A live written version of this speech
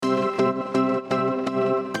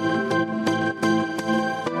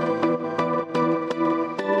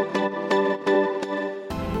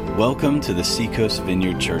Welcome to the Seacoast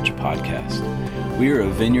Vineyard Church podcast. We are a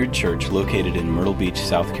vineyard church located in Myrtle Beach,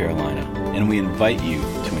 South Carolina, and we invite you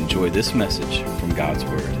to enjoy this message from God's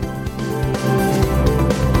Word.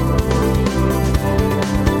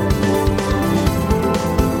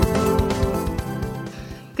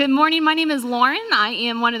 Good morning. My name is Lauren. I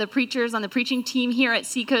am one of the preachers on the preaching team here at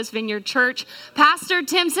Seacoast Vineyard Church. Pastor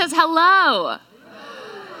Tim says hello.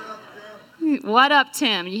 What up,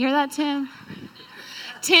 Tim? You hear that, Tim?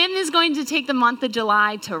 Tim is going to take the month of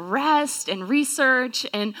July to rest and research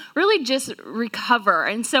and really just recover.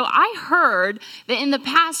 And so I heard that in the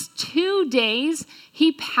past 2 days,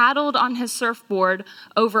 he paddled on his surfboard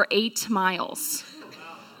over 8 miles.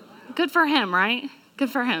 Good for him, right?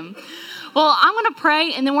 Good for him. Well, I'm going to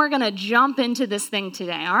pray, and then we're going to jump into this thing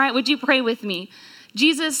today, all right? Would you pray with me?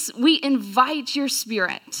 Jesus, we invite your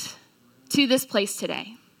Spirit to this place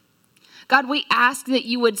today. God, we ask that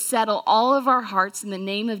you would settle all of our hearts in the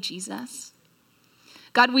name of Jesus.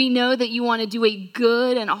 God, we know that you want to do a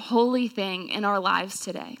good and a holy thing in our lives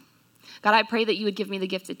today. God, I pray that you would give me the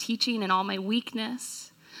gift of teaching in all my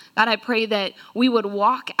weakness. God, I pray that we would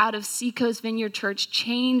walk out of Seacoast Vineyard Church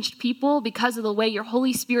changed people because of the way your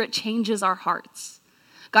Holy Spirit changes our hearts.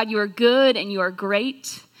 God, you are good and you are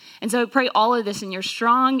great. And so I pray all of this in your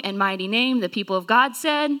strong and mighty name. The people of God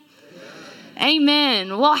said,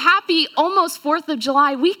 Amen. Well, happy almost 4th of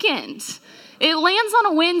July weekend. It lands on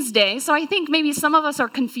a Wednesday, so I think maybe some of us are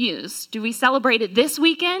confused. Do we celebrate it this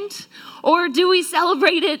weekend or do we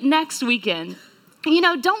celebrate it next weekend? You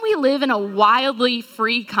know, don't we live in a wildly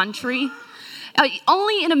free country?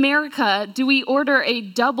 Only in America do we order a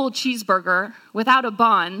double cheeseburger without a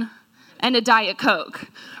bun and a Diet Coke,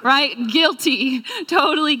 right? Guilty,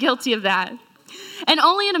 totally guilty of that. And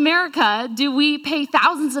only in America do we pay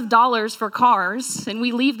thousands of dollars for cars and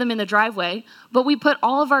we leave them in the driveway, but we put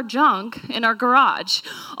all of our junk in our garage.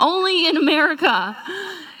 Only in America.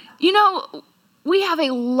 You know, we have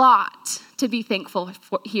a lot to be thankful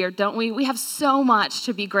for here, don't we? We have so much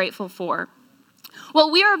to be grateful for.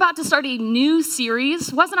 Well, we are about to start a new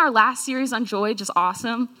series. Wasn't our last series on joy just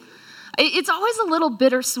awesome? It's always a little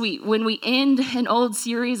bittersweet when we end an old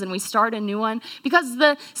series and we start a new one because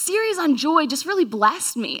the series on joy just really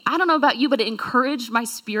blessed me. I don't know about you, but it encouraged my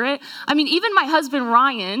spirit. I mean, even my husband,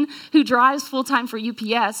 Ryan, who drives full-time for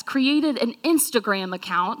UPS, created an Instagram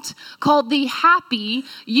account called the Happy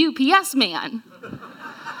UPS Man.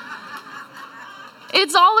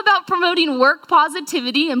 It's all about promoting work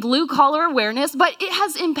positivity and blue-collar awareness, but it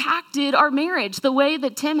has impacted our marriage the way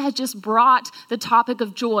that Tim has just brought the topic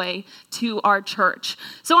of joy to our church.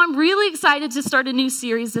 So I'm really excited to start a new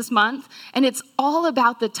series this month, and it's all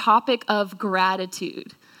about the topic of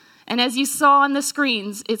gratitude. And as you saw on the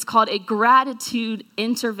screens, it's called a gratitude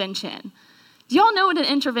intervention. Do y'all know what an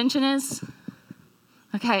intervention is?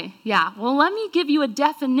 Okay, yeah. Well, let me give you a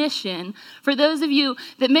definition for those of you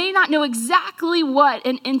that may not know exactly what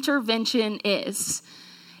an intervention is.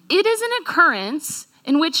 It is an occurrence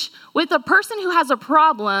in which, with a person who has a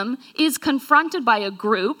problem, is confronted by a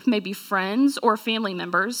group, maybe friends or family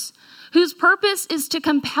members, whose purpose is to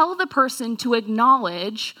compel the person to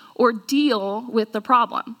acknowledge or deal with the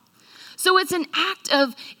problem. So it's an act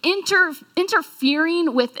of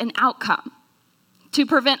interfering with an outcome to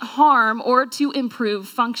prevent harm or to improve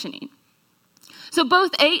functioning. So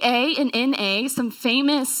both AA and NA, some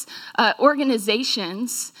famous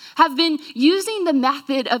organizations, have been using the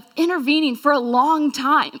method of intervening for a long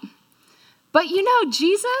time. But you know,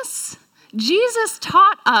 Jesus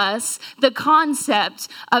taught us the concept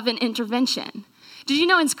of an intervention. Did you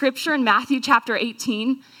know in Scripture in Matthew chapter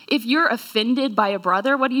 18, if you're offended by a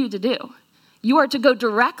brother, what are you to do? You are to go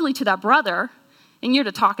directly to that brother and you're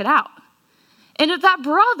to talk it out. And if that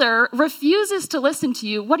brother refuses to listen to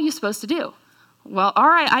you, what are you supposed to do? Well, all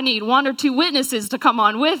right, I need 1 or 2 witnesses to come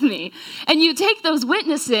on with me. And you take those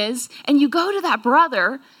witnesses and you go to that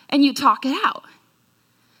brother and you talk it out.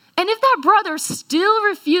 And if that brother still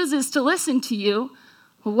refuses to listen to you,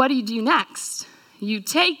 well, what do you do next? You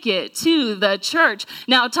take it to the church.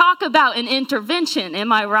 Now, talk about an intervention,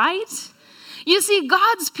 am I right? You see,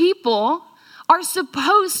 God's people are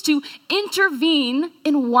supposed to intervene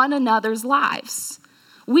in one another's lives.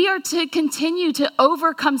 We are to continue to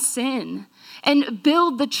overcome sin and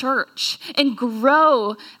build the church and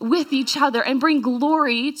grow with each other and bring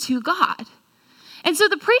glory to God. And so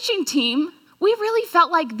the preaching team, we really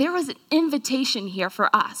felt like there was an invitation here for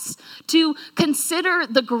us to consider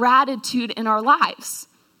the gratitude in our lives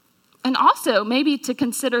and also maybe to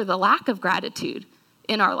consider the lack of gratitude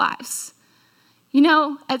in our lives. You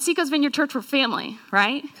know, at Seacoast Vineyard Church, we're family,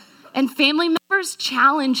 right? And family members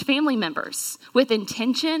challenge family members with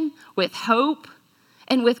intention, with hope,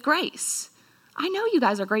 and with grace. I know you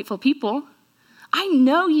guys are grateful people. I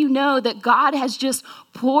know you know that God has just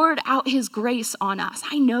poured out his grace on us.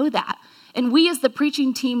 I know that. And we as the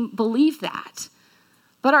preaching team believe that.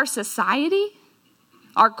 But our society,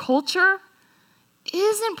 our culture,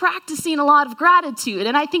 isn't practicing a lot of gratitude.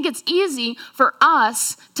 And I think it's easy for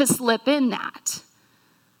us to slip in that.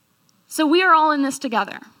 So we are all in this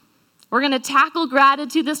together. We're going to tackle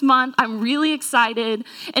gratitude this month. I'm really excited.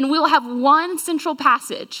 And we'll have one central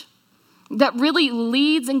passage that really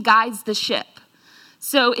leads and guides the ship.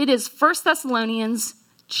 So it is 1 Thessalonians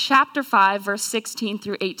chapter 5, verse 16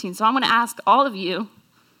 through 18. So I'm going to ask all of you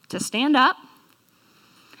to stand up.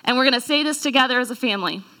 And we're going to say this together as a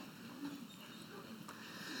family.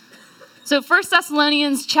 So 1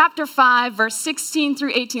 Thessalonians chapter 5, verse 16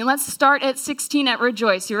 through 18. Let's start at 16 at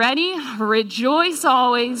rejoice. You ready? Rejoice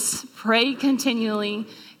always, pray continually,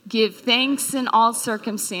 give thanks in all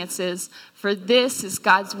circumstances, for this is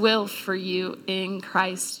God's will for you in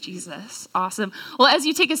Christ Jesus. Awesome. Well, as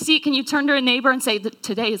you take a seat, can you turn to a neighbor and say,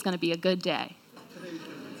 today is going to be a good day?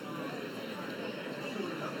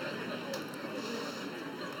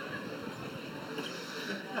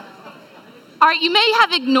 All right, you may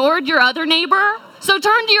have ignored your other neighbor, so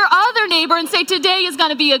turn to your other neighbor and say, today is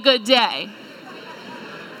going to be a good day.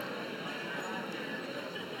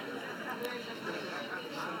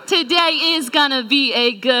 Today is going to be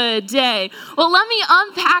a good day. Well, let me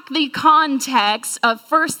unpack the context of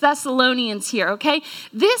 1 Thessalonians here, okay?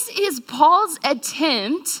 This is Paul's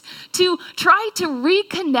attempt to try to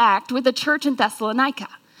reconnect with the church in Thessalonica.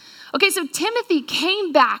 Okay, so Timothy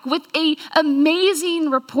came back with an amazing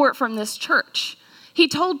report from this church. He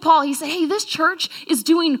told Paul, he said, hey, this church is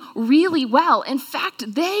doing really well. In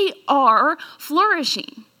fact, they are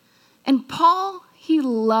flourishing. And Paul, he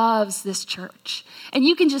loves this church. And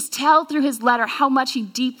you can just tell through his letter how much he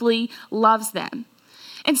deeply loves them.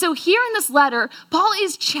 And so here in this letter, Paul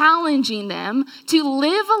is challenging them to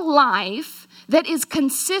live a life that is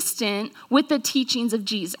consistent with the teachings of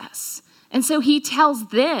Jesus. And so he tells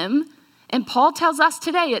them, and Paul tells us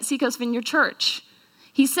today at Seacoast Vineyard Church,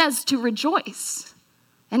 he says to rejoice,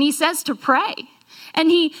 and he says to pray, and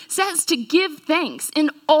he says to give thanks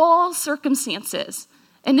in all circumstances.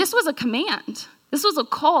 And this was a command. This was a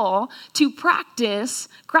call to practice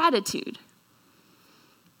gratitude.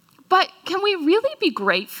 But can we really be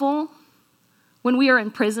grateful when we are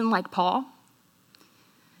in prison like Paul?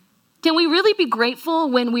 Can we really be grateful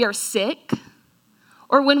when we are sick?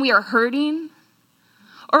 Or when we are hurting,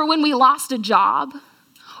 or when we lost a job,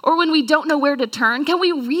 or when we don't know where to turn? Can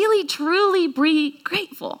we really, truly be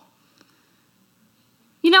grateful?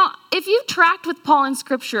 You know, if you've tracked with Paul in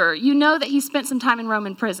Scripture, you know that he spent some time in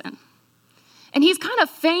Roman prison. And he's kind of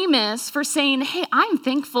famous for saying, hey, I'm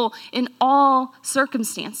thankful in all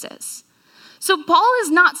circumstances. So Paul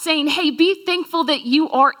is not saying, hey, be thankful that you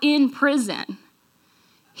are in prison.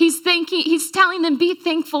 He's telling them, be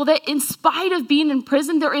thankful that in spite of being in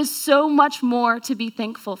prison, there is so much more to be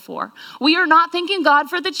thankful for. We are not thanking God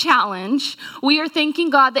for the challenge. We are thanking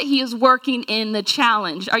God that he is working in the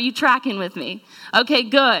challenge. Are you tracking with me? Okay,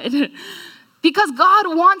 good. Because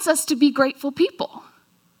God wants us to be grateful people.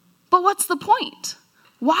 But what's the point?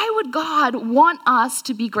 Why would God want us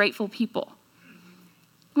to be grateful people?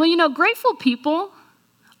 Well, you know, grateful people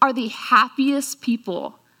are the happiest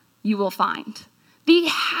people you will find. The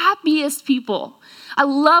happiest people. I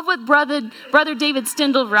love what Brother David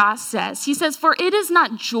Stendhal-Ross says. He says, for it is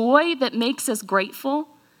not joy that makes us grateful.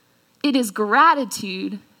 It is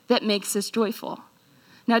gratitude that makes us joyful.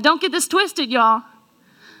 Now, don't get this twisted, y'all.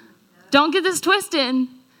 Don't get this twisted,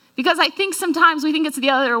 because I think sometimes we think it's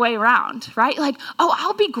the other way around, right? Like, oh,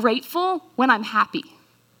 I'll be grateful when I'm happy.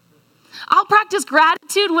 I'll practice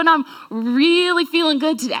gratitude when I'm really feeling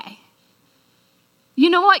good today. You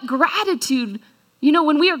know what? Gratitude, you know,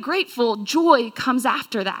 when we are grateful, joy comes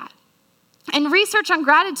after that. And research on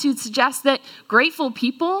gratitude suggests that grateful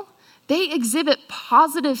people, they exhibit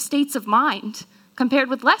positive states of mind compared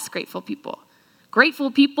with less grateful people.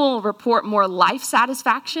 Grateful people report more life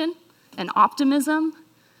satisfaction and optimism.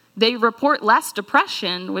 They report less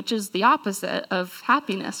depression, which is the opposite of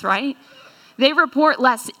happiness, right? They report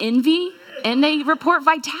less envy, and they report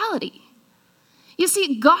vitality. You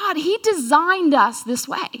see, God, he designed us this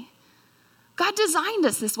way. God designed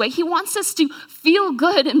us this way. He wants us to feel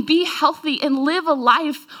good and be healthy and live a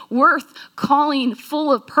life worth calling,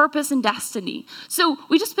 full of purpose and destiny. So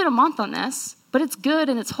we just spent a month on this, but it's good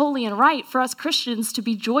and it's holy and right for us Christians to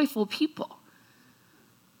be joyful people.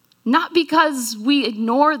 Not because we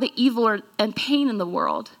ignore the evil and pain in the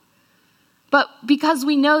world, but because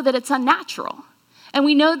we know that it's unnatural. And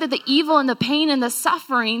we know that the evil and the pain and the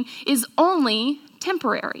suffering is only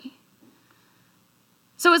temporary.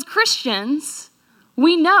 So as Christians,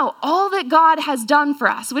 we know all that God has done for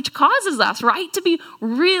us, which causes us, right, to be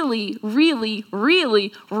really, really,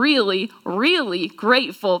 really, really, really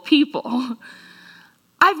grateful people.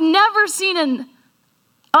 I've never seen an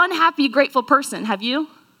unhappy, grateful person, have you?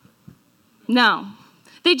 No.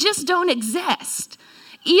 They just don't exist.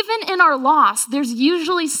 Even in our loss, there's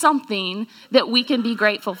usually something that we can be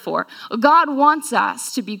grateful for. God wants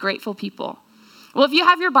us to be grateful people. Well, if you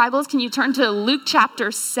have your Bibles, can you turn to Luke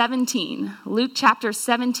chapter 17? Luke chapter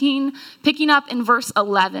 17, picking up in verse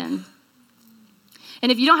 11.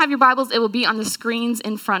 And if you don't have your Bibles, it will be on the screens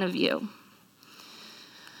in front of you.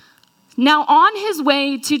 Now, on his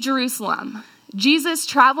way to Jerusalem, Jesus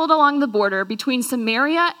traveled along the border between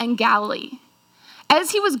Samaria and Galilee.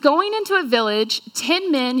 As he was going into a village,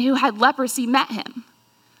 10 men who had leprosy met him.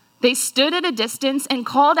 They stood at a distance and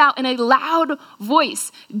called out in a loud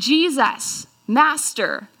voice, "Jesus,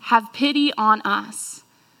 Master, have pity on us."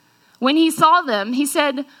 When he saw them, he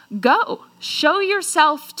said, "Go, show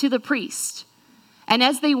yourself to the priest." And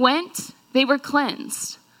as they went, they were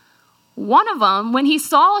cleansed. One of them, when he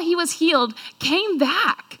saw he was healed, came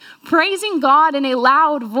back, praising God in a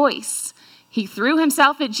loud voice. He threw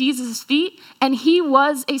himself at Jesus' feet, and he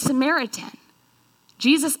was a Samaritan.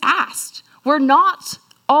 Jesus asked, "Were not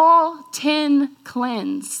all 10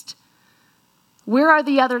 cleansed? Where are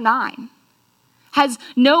the other 9? Has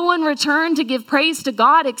no one returned to give praise to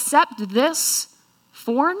God except this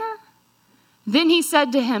foreigner?" Then he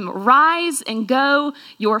said to him, "Rise and go.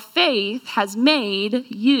 Your faith has made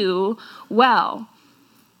you well."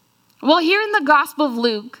 Well, here in the Gospel of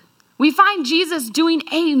Luke, we find Jesus doing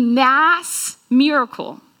a mass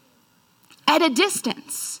miracle at a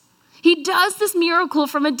distance. He does this miracle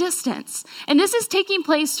from a distance. And this is taking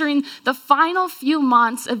place during the final few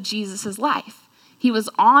months of Jesus' life. He was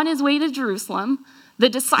on his way to Jerusalem. The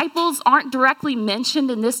disciples aren't directly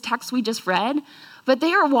mentioned in this text we just read, but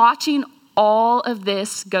they are watching all of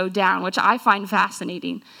this go down, which I find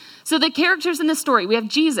fascinating. So the characters in this story, we have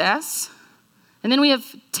Jesus, and then we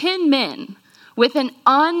have 10 men with an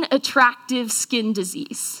unattractive skin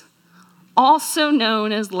disease, also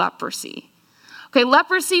known as leprosy. Okay,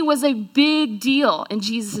 leprosy was a big deal in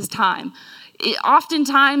Jesus' time.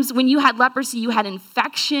 Oftentimes, when you had leprosy, you had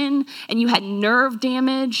infection and you had nerve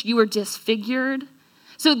damage. You were disfigured.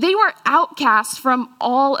 So they were outcasts from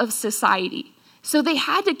all of society. So they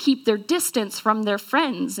had to keep their distance from their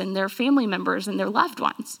friends and their family members and their loved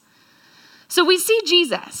ones. So we see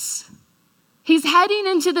Jesus. He's heading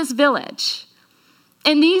into this village.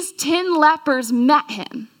 And these 10 lepers met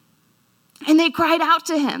him. And they cried out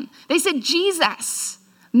to him. They said, "Jesus,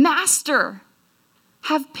 Master,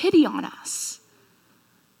 have pity on us."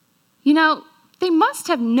 You know, they must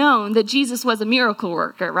have known that Jesus was a miracle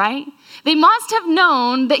worker, right? They must have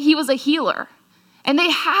known that he was a healer. And they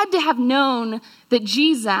had to have known that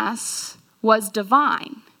Jesus was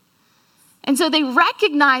divine. And so they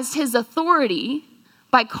recognized his authority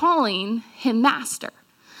by calling him Master.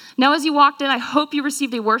 Now, as you walked in, I hope you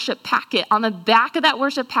received a worship packet. On the back of that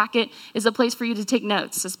worship packet is a place for you to take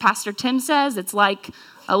notes. As Pastor Tim says, it's like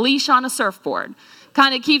a leash on a surfboard.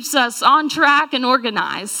 Kind of keeps us on track and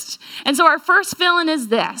organized. And so our first fill-in is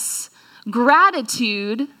this: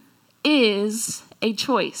 gratitude is a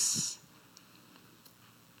choice.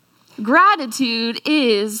 Gratitude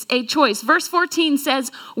is a choice. Verse 14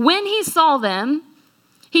 says, when he saw them,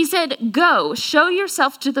 he said, "Go, show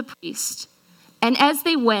yourself to the priest." And as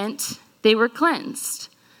they went, they were cleansed.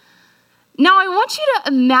 Now, I want you to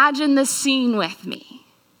imagine this scene with me.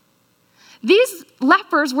 These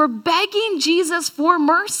lepers were begging Jesus for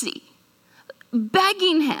mercy,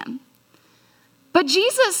 begging him. But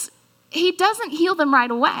Jesus, he doesn't heal them right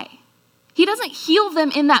away. He doesn't heal them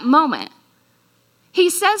in that moment. He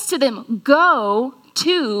says to them, "Go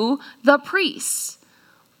to the priests."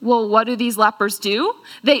 Well, what do these lepers do?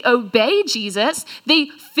 They obey Jesus. They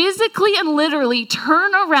physically and literally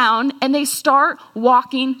turn around and they start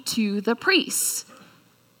walking to the priests.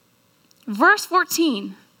 Verse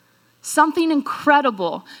 14, something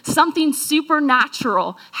incredible, something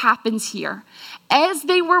supernatural happens here. As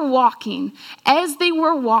they were walking, they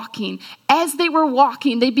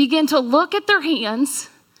begin to look at their hands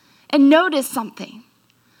and notice something.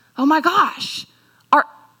 Oh my gosh.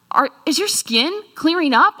 Is your skin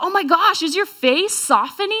clearing up? Oh my gosh, is your face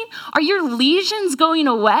softening? Are your lesions going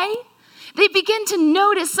away? They begin to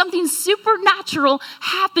notice something supernatural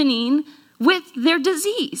happening with their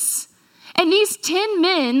disease. And these 10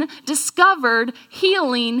 men discovered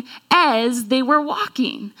healing as they were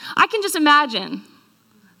walking. I can just imagine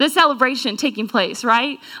the celebration taking place,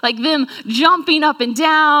 right? Like them jumping up and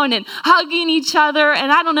down and hugging each other.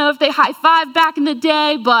 And I don't know if they high-fived back in the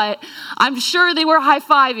day, but I'm sure they were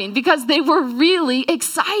high-fiving because they were really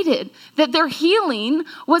excited that their healing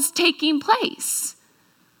was taking place.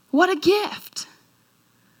 What a gift.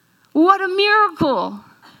 What a miracle.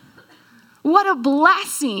 What a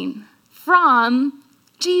blessing from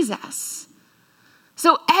Jesus.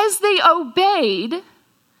 So as they obeyed,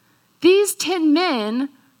 these 10 men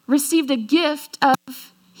received a gift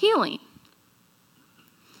of healing.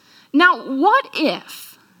 Now, what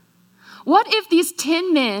if these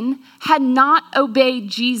 10 men had not obeyed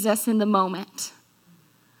Jesus in the moment?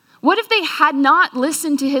 What if they had not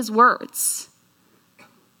listened to his words?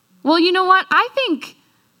 Well, you know what? I think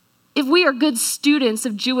if we are good students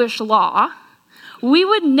of Jewish law, we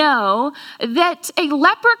would know that a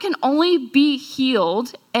leper can only be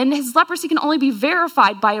healed and his leprosy can only be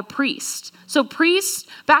verified by a priest. So priests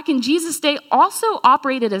back in Jesus' day also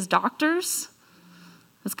operated as doctors.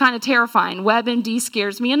 That's kind of terrifying. WebMD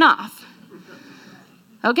scares me enough.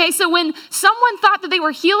 Okay, so when someone thought that they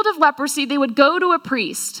were healed of leprosy, they would go to a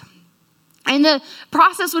priest. And the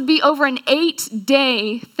process would be over an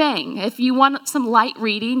 8-day thing. If you want some light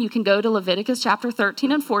reading, you can go to Leviticus chapter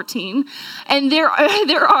 13 and 14. And there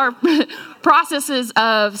are processes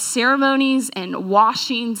of ceremonies and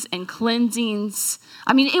washings and cleansings.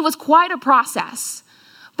 I mean, it was quite a process.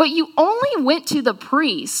 But you only went to the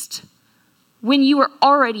priest when you were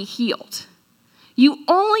already healed. You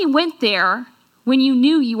only went there when you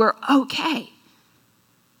knew you were okay.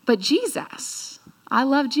 But Jesus, I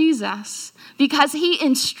love Jesus, because he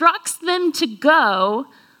instructs them to go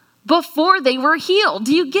before they were healed.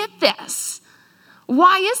 Do you get this?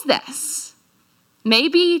 Why is this?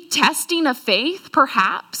 Maybe testing of faith,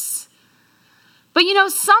 perhaps. But you know,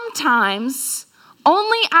 sometimes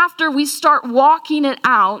only after we start walking it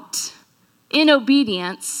out in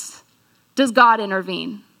obedience does God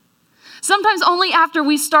intervene. Sometimes only after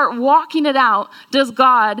we start walking it out does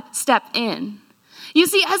God step in. You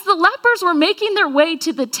see, as the lepers were making their way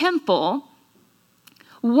to the temple,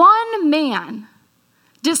 one man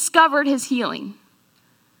discovered his healing.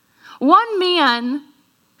 One man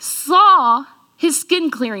saw his skin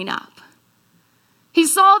clearing up. He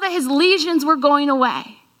saw that his lesions were going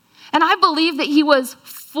away. And I believe that he was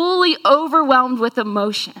fully overwhelmed with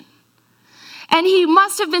emotion. And he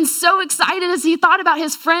must have been so excited as he thought about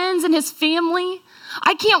his friends and his family.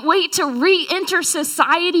 I can't wait to re-enter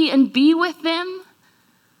society and be with them.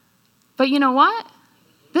 But you know what?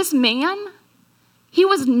 This man, he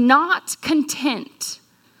was not content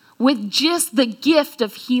with just the gift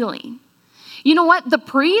of healing. You know what? The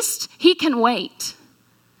priest, he can wait.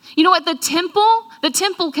 You know what? The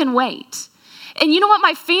temple can wait. And you know what?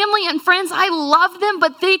 My family and friends, I love them,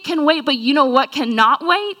 but they can wait. But you know what cannot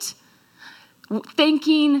wait?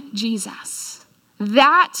 Thanking Jesus.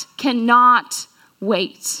 That cannot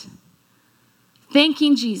wait.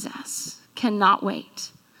 Thanking Jesus cannot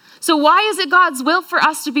wait. So why is it God's will for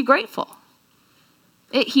us to be grateful?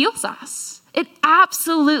 It heals us. It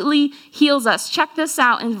absolutely heals us. Check this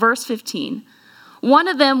out in verse 15. One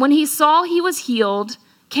of them, when he saw he was healed,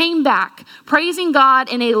 came back, praising God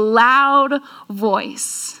in a loud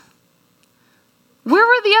voice. Where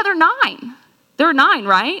were the other 9? There are 9,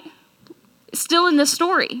 right? Still in the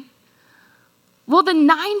story. Well, the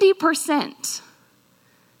 90%,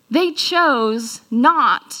 they chose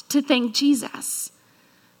not to thank Jesus.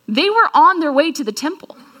 They were on their way to the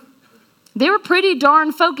temple. They were pretty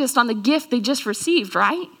darn focused on the gift they just received,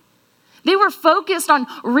 right? They were focused on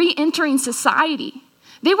re-entering society.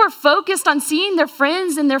 They were focused on seeing their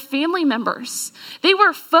friends and their family members. They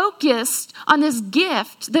were focused on this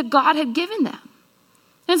gift that God had given them.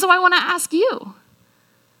 And so I want to ask you,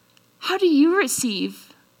 how do you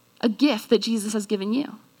receive a gift that Jesus has given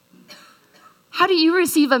you? How do you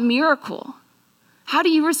receive a miracle? How do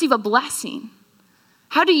you receive a blessing?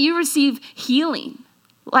 How do you receive healing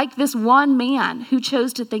like this one man who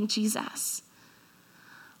chose to thank Jesus?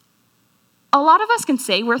 A lot of us can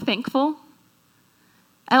say we're thankful,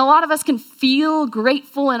 and a lot of us can feel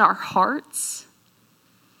grateful in our hearts,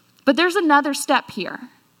 but there's another step here.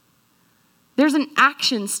 There's an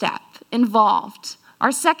action step involved.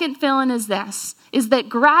 Our second fill-in is this, is that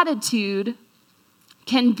gratitude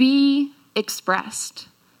can be expressed.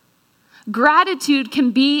 Gratitude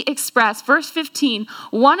can be expressed. Verse 15,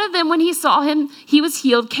 one of them, when he saw him, he was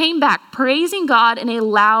healed, came back, praising God in a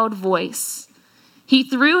loud voice. He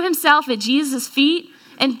threw himself at Jesus' feet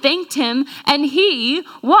and thanked him, and he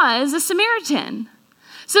was a Samaritan.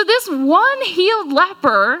 So this one healed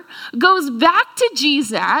leper goes back to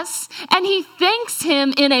Jesus, and he thanks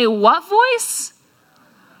him in a what voice?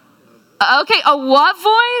 Okay, a what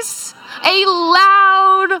voice? A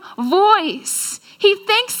loud voice. He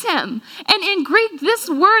thanks him. And in Greek, this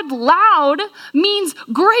word loud means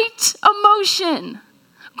great emotion.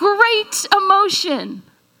 Great emotion.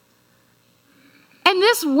 And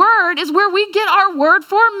this word is where we get our word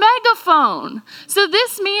for megaphone. So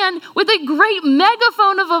this man with a great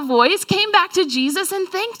megaphone of a voice came back to Jesus and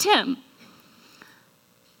thanked him.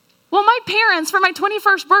 Well, my parents, for my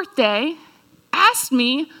 21st birthday, asked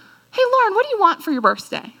me, hey, Lauren, what do you want for your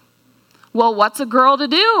birthday? Well, what's a girl to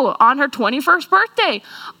do on her 21st birthday?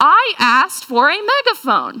 I asked for a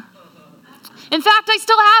megaphone. In fact, I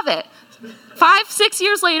still have it. 5-6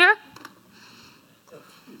 years later.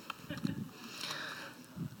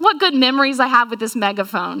 What good memories I have with this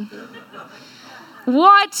megaphone.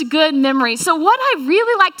 What good memories. So what I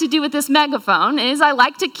really like to do with this megaphone is I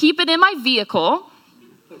like to keep it in my vehicle.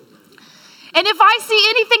 And if I see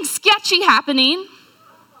anything sketchy happening,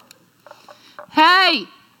 hey,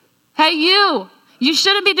 you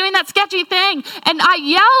shouldn't be doing that sketchy thing. And I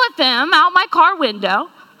yell at them out my car window.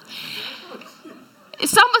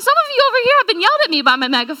 Some of you over here have been yelled at me by my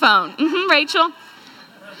megaphone. Rachel.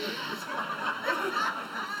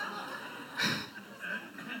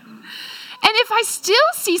 And if I still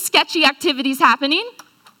see sketchy activities happening,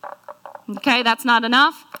 okay, that's not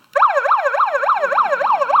enough.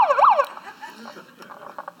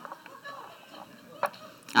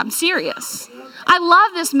 I'm serious. I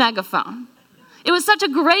love this megaphone. It was such a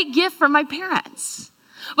great gift from my parents.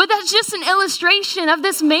 But that's just an illustration of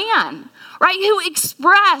this man, right, who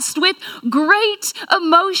expressed with great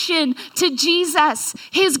emotion to Jesus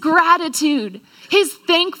his gratitude, his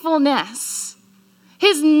thankfulness,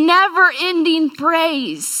 his never-ending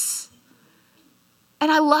praise. And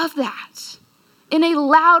I love that. In a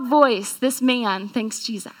loud voice, this man thanks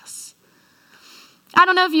Jesus. I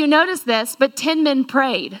don't know if you noticed this, but 10 men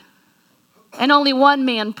prayed, and only one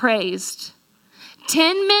man praised.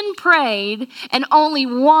 10 men prayed, and only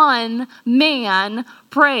one man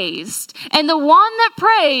praised. And the one that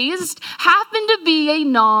praised happened to be a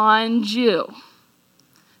non-Jew.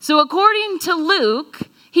 So according to Luke,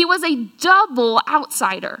 he was a double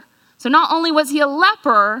outsider. So not only was he a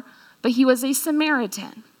leper, but he was a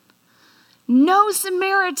Samaritan. No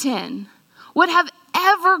Samaritan would have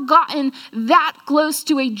ever gotten that close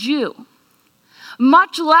to a Jew,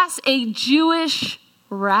 much less a Jewish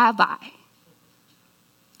rabbi.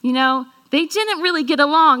 You know, they didn't really get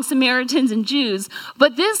along, Samaritans and Jews,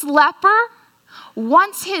 but this leper,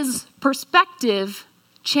 once his perspective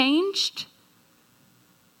changed,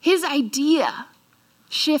 his idea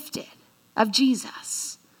shifted of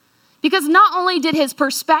Jesus. Because not only did his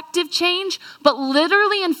perspective change, but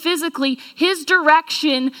literally and physically, his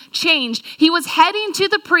direction changed. He was heading to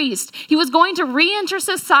the priest. He was going to re-enter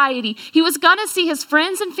society. He was going to see his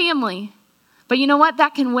friends and family. But you know what?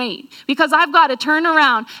 That can wait. Because I've got to turn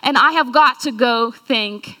around and I have got to go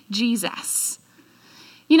thank Jesus.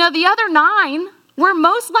 You know, the other 9 were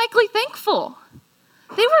most likely thankful.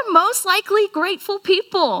 They were most likely grateful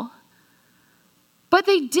people. But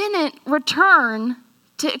they didn't return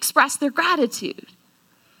to express their gratitude.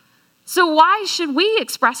 So why should we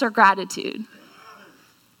express our gratitude?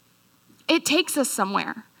 It takes us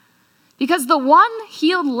somewhere. Because the one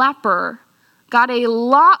healed leper got a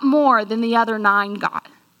lot more than the other 9 got.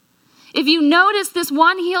 If you notice, this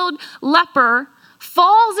one healed leper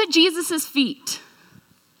falls at Jesus' feet.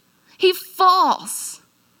 He falls.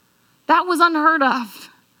 That was unheard of.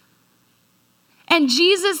 And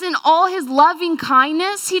Jesus, in all his loving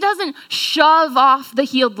kindness, he doesn't shove off the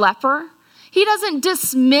healed leper. He doesn't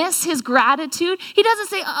dismiss his gratitude. He doesn't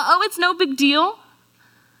say, oh, it's no big deal.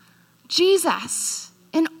 Jesus,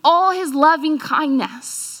 in all his loving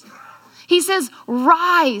kindness, he says,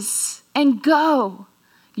 rise and go.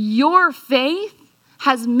 Your faith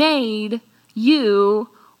has made you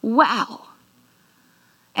well.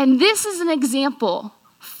 And this is an example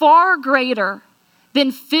far greater than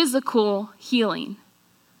physical healing.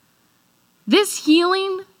 This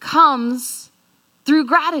healing comes through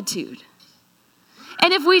gratitude.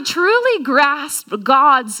 And if we truly grasp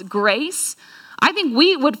God's grace, I think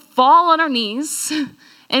we would fall on our knees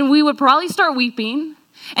and we would probably start weeping.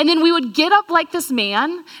 And then we would get up like this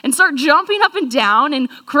man and start jumping up and down and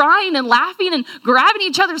crying and laughing and grabbing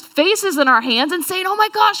each other's faces in our hands and saying, oh my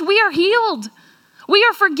gosh, we are healed. We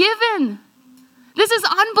are forgiven. This is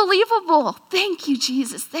unbelievable. Thank you,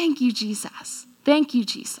 Jesus. Thank you, Jesus. Thank you,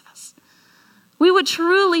 Jesus. We would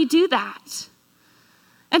truly do that.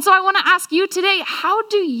 And so I want to ask you today, how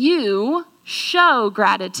do you show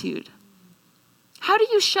gratitude? How do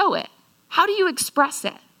you show it? How do you express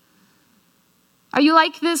it? Are you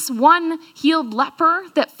like this one healed leper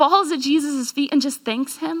that falls at Jesus' feet and just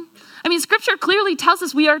thanks him? I mean, Scripture clearly tells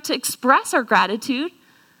us we are to express our gratitude,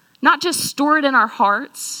 not just store it in our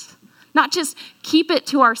hearts, not just keep it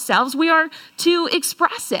to ourselves. We are to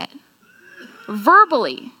express it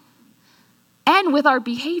verbally and with our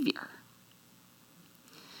behavior.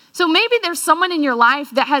 So maybe there's someone in your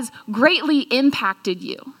life that has greatly impacted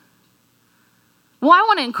you. Well, I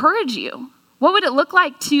want to encourage you. What would it look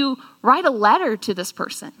like to write a letter to this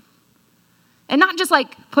person? And not just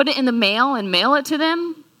like put it in the mail and mail it to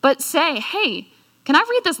them, but say, hey, can I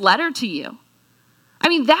read this letter to you? I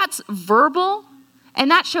mean, that's verbal,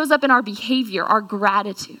 and that shows up in our behavior, our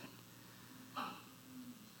gratitude.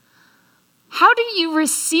 How do you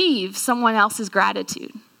receive someone else's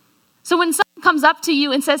gratitude? So when someone comes up to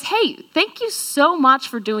you and says, hey, thank you so much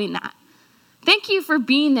for doing that. Thank you for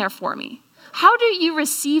being there for me. How do you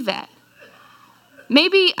receive it?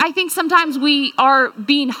 Maybe I think sometimes we are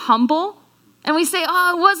being humble and we say,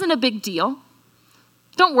 oh, it wasn't a big deal.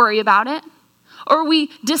 Don't worry about it. Or we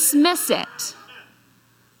dismiss it.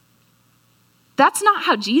 That's not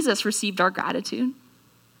how Jesus received our gratitude.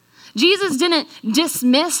 Jesus didn't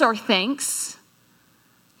dismiss our thanks.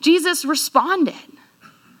 Jesus responded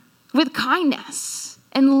with kindness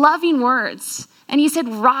and loving words. And he said,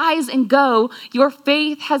 rise and go. Your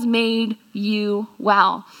faith has made you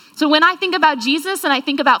well. So when I think about Jesus and I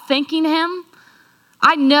think about thanking him,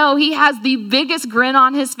 I know he has the biggest grin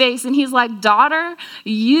on his face. And he's like, daughter,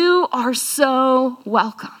 you are so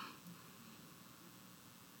welcome.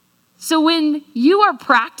 So when you are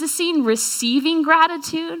practicing receiving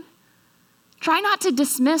gratitude, try not to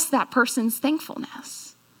dismiss that person's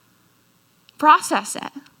thankfulness. Process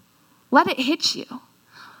it. Let it hit you.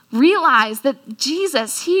 Realize that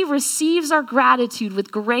Jesus, he receives our gratitude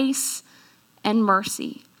with grace and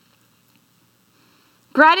mercy.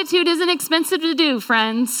 Gratitude isn't expensive to do,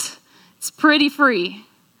 friends. It's pretty free.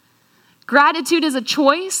 Gratitude is a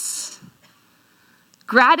choice.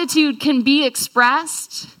 Gratitude can be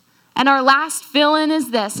expressed. And our last fill-in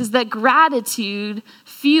is this, is that gratitude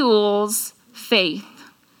fuels faith.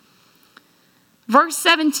 Verse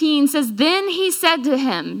 17 says, then he said to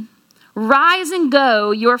him, rise and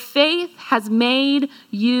go, your faith has made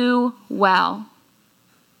you well.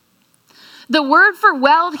 The word for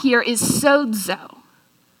well here is sozo.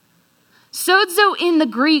 Sozo in the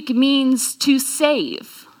Greek means to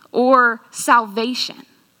save or salvation.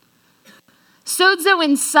 Sozo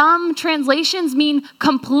in some translations mean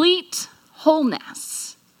complete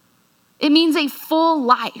wholeness. It means a full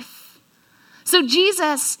life. So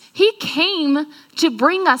Jesus, he came to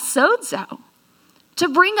bring us sozo, to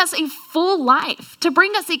bring us a full life, to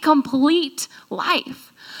bring us a complete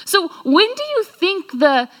life. So when do you think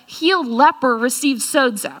the healed leper received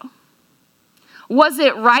sozo? Was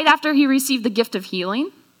it right after he received the gift of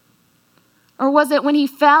healing? Or was it when he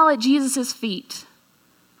fell at Jesus' feet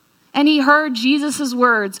and he heard Jesus'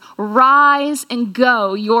 words, rise and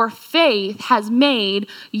go, your faith has made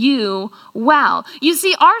you well? You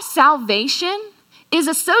see, our salvation is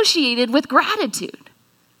associated with gratitude.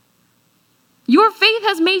 Your faith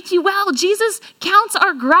has made you well. Jesus counts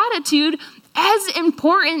our gratitude as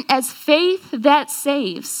important as faith that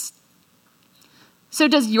saves. So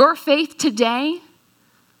does your faith today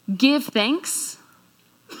give thanks?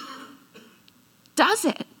 Does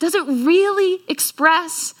it? Does it really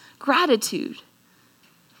express gratitude?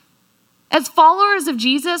 As followers of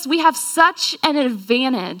Jesus, we have such an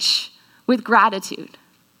advantage with gratitude.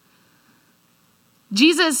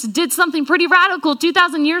 Jesus did something pretty radical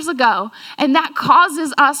 2,000 years ago, and that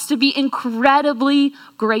causes us to be incredibly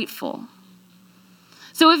grateful.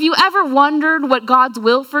 So if you ever wondered what God's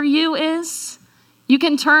will for you is, you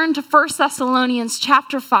can turn to 1 Thessalonians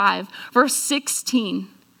chapter 5, verse 16.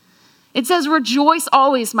 It says, rejoice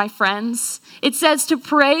always, my friends. It says to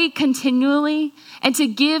pray continually and to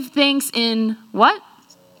give thanks in what?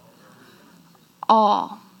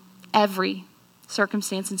 All, every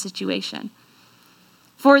circumstance and situation.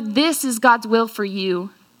 For this is God's will for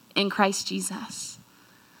you in Christ Jesus.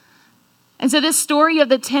 And so this story of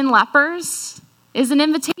the 10 lepers is an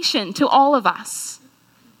invitation to all of us.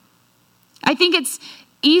 I think it's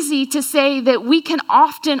easy to say that we can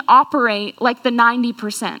often operate like the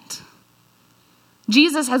 90%.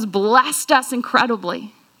 Jesus has blessed us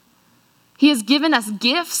incredibly. He has given us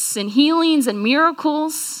gifts and healings and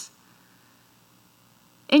miracles.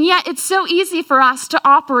 And yet it's so easy for us to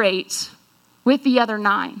operate with the other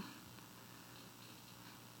 9.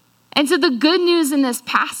 And so the good news in this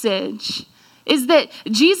passage is that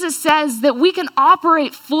Jesus says that we can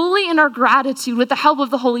operate fully in our gratitude with the help of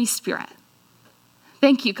the Holy Spirit.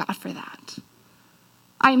 Thank you, God, for that.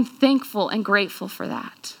 I am thankful and grateful for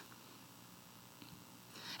that.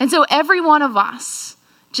 And so every one of us,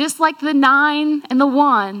 just like the 9 and the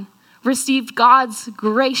 1, received God's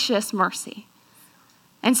gracious mercy.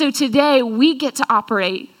 And so today we get to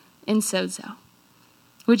operate in sozo.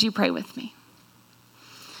 Would you pray with me?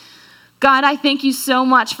 God, I thank you so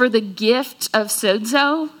much for the gift of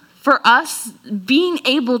sozo, for us being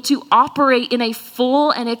able to operate in a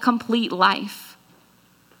full and a complete life.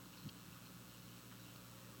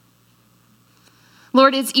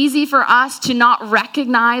 Lord, it's easy for us to not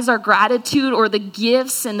recognize our gratitude or the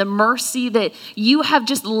gifts and the mercy that you have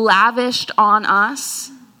just lavished on us.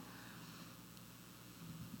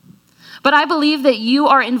 But I believe that you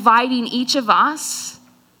are inviting each of us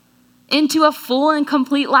into a full and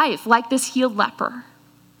complete life, like this healed leper.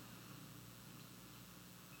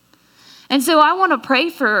 And so I want to pray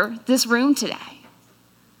for this room today,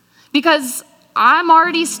 because I'm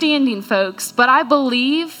already standing, folks, but I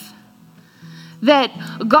believe that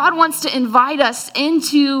God wants to invite us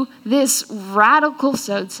into this radical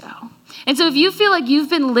sozo. And so if you feel like you've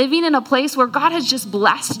been living in a place where God has just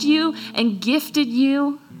blessed you and gifted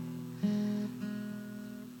you,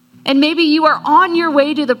 and maybe you are on your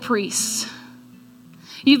way to the priest,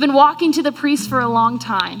 you've been walking to the priest for a long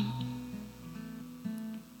time,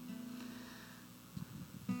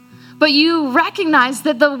 but you recognize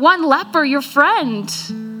that the one leper, your friend,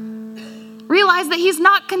 realize that he's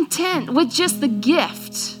not content with just the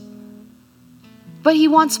gift, but he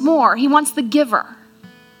wants more. He wants the giver.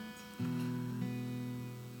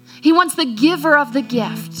 He wants the giver of the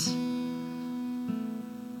gift.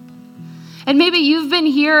 And maybe you've been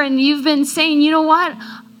here and you've been saying, you know what?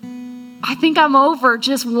 I think I'm over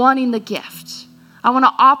just wanting the gift. I want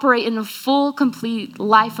to operate in a full, complete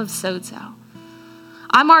life of sozo.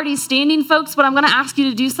 I'm already standing, folks, but I'm going to ask you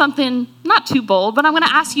to do something not too bold, but I'm going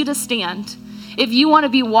to ask you to stand. If you want to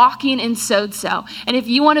be walking in sozo, and if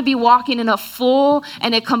you want to be walking in a full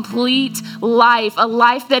and a complete life, a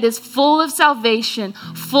life that is full of salvation,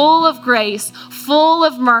 full of grace, full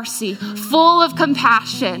of mercy, full of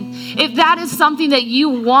compassion, if that is something that you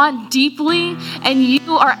want deeply and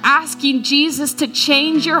you are asking Jesus to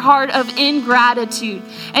change your heart of ingratitude,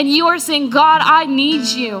 and you are saying, God, I need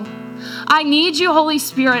you. I need you, Holy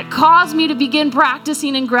Spirit. Cause me to begin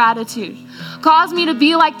practicing ingratitude. Cause me to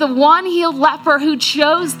be like the one healed leper who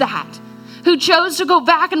chose that, who chose to go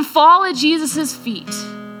back and fall at Jesus' feet.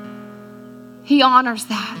 He honors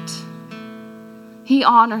that. He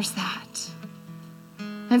honors that.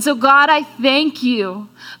 And so, God, I thank you.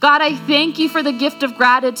 God, I thank you for the gift of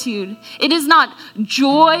gratitude. It is not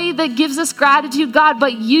joy that gives us gratitude, God,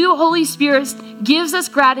 but you, Holy Spirit, gives us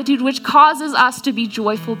gratitude, which causes us to be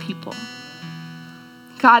joyful people.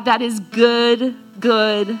 God, that is good,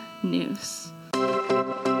 good news.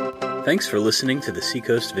 Thanks for listening to the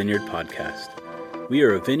Seacoast Vineyard Podcast. We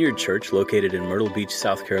are a vineyard church located in Myrtle Beach,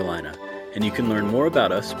 South Carolina, and you can learn more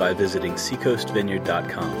about us by visiting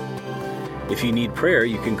seacoastvineyard.com. If you need prayer,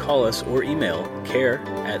 you can call us or email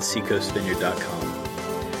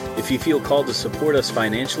care@seacoastvineyard.com. If you feel called to support us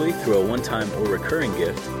financially through a one-time or recurring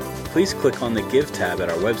gift, please click on the Give tab at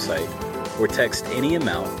our website or text any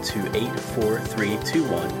amount to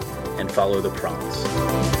 84321 and follow the prompts.